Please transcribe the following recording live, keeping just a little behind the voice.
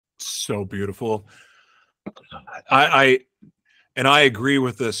So beautiful. I agree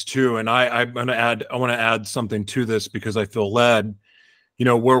with this too. And I want to add something to this because I feel led. You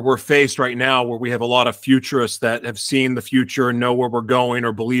know, where we're faced right now, where we have a lot of futurists that have seen the future and know where we're going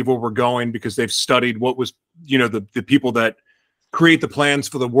or believe where we're going because they've studied what was, you know, the people that create the plans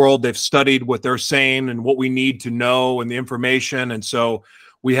for the world. They've studied what they're saying and what we need to know and the information. And so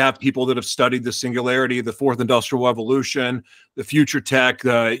we have people that have studied the singularity, the fourth industrial revolution, the future tech,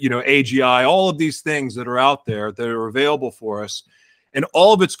 you know, AGI, all of these things that are out there that are available for us. And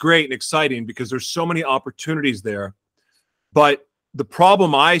all of it's great and exciting because there's so many opportunities there. But the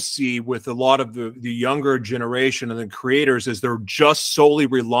problem I see with a lot of the younger generation and the creators is they're just solely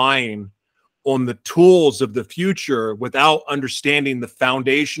relying on the tools of the future without understanding the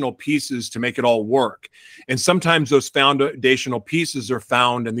foundational pieces to make it all work. And sometimes those foundational pieces are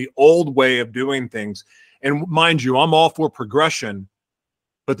found in the old way of doing things. And mind you, I'm all for progression,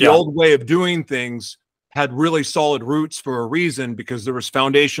 but the old way of doing things had really solid roots for a reason because there was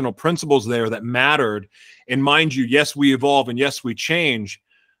foundational principles there that mattered. And mind you, yes, we evolve and yes, we change.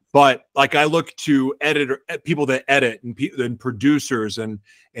 But like I look to people that edit and producers and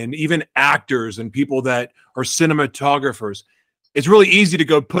even actors and people that are cinematographers. It's really easy to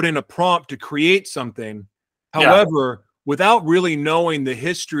go put in a prompt to create something. However, without really knowing the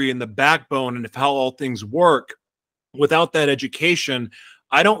history and the backbone and how all things work, without that education,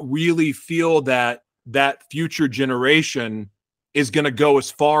 I don't really feel that future generation is going to go as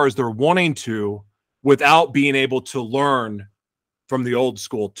far as they're wanting to without being able to learn from the old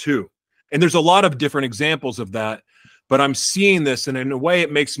school too. And there's a lot of different examples of that, but I'm seeing this and in a way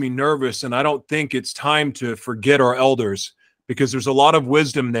it makes me nervous. And I don't think it's time to forget our elders because there's a lot of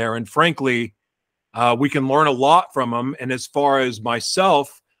wisdom there. And frankly, we can learn a lot from them. And as far as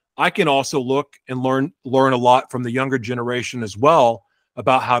myself, I can also look and learn a lot from the younger generation as well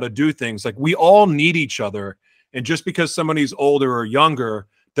about how to do things. Like we all need each other. And just because somebody's older or younger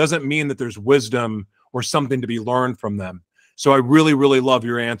doesn't mean that there's wisdom or something to be learned from them. So I really, really love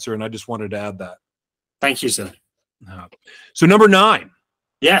your answer. And I just wanted to add that. Thank you, sir. So number 9.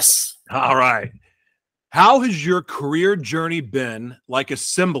 Yes. All right. How has your career journey been like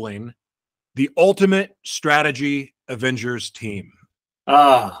assembling the ultimate strategy Avengers team?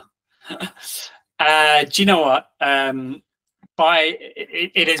 Do you know what?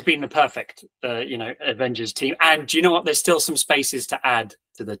 It has been the perfect, you know, Avengers team. And do you know what? There's still some spaces to add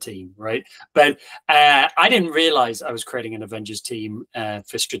to the team, right? But I didn't realize I was creating an Avengers team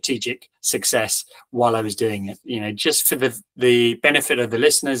for strategic success while I was doing it. You know, just for the benefit of the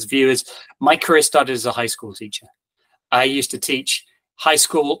listeners, viewers, my career started as a high school teacher. I used to teach high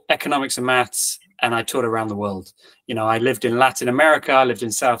school economics and maths, and I taught around the world. You know, I lived in Latin America, I lived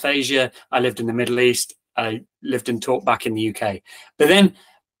in South Asia, I lived in the Middle East, I lived and taught back in the UK. But then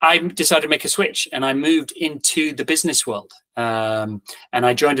I decided to make a switch and I moved into the business world. And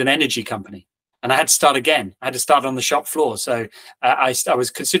I joined an energy company and I had to start again. I had to start on the shop floor. So I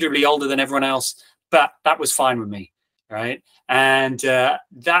was considerably older than everyone else, but that was fine with me, right? And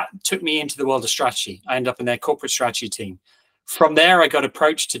that took me into the world of strategy. I ended up in their corporate strategy team. From there, I got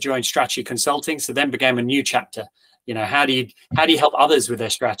approached to join Strategy Consulting. So then began a new chapter. You know, how do you help others with their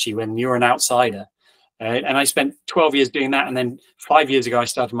strategy when you're an outsider? And I spent 12 years doing that. And then 5 years ago, I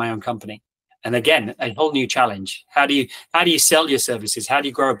started my own company. And again, a whole new challenge. How do you sell your services? How do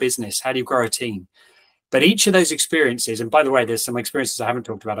you grow a business? How do you grow a team? But each of those experiences, and by the way, there's some experiences I haven't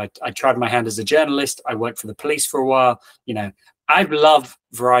talked about. I tried my hand as a journalist. I worked for the police for a while. You know, I love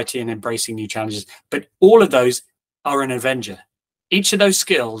variety and embracing new challenges, but all of those are an Avenger. Each of those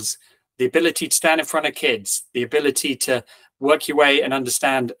skills, the ability to stand in front of kids, the ability to work your way and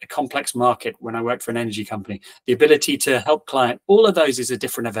understand a complex market when I worked for an energy company, the ability to help client, all of those is a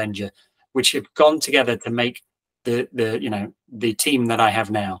different Avenger, which have gone together to make the team that I have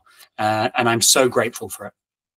now. And I'm so grateful for it.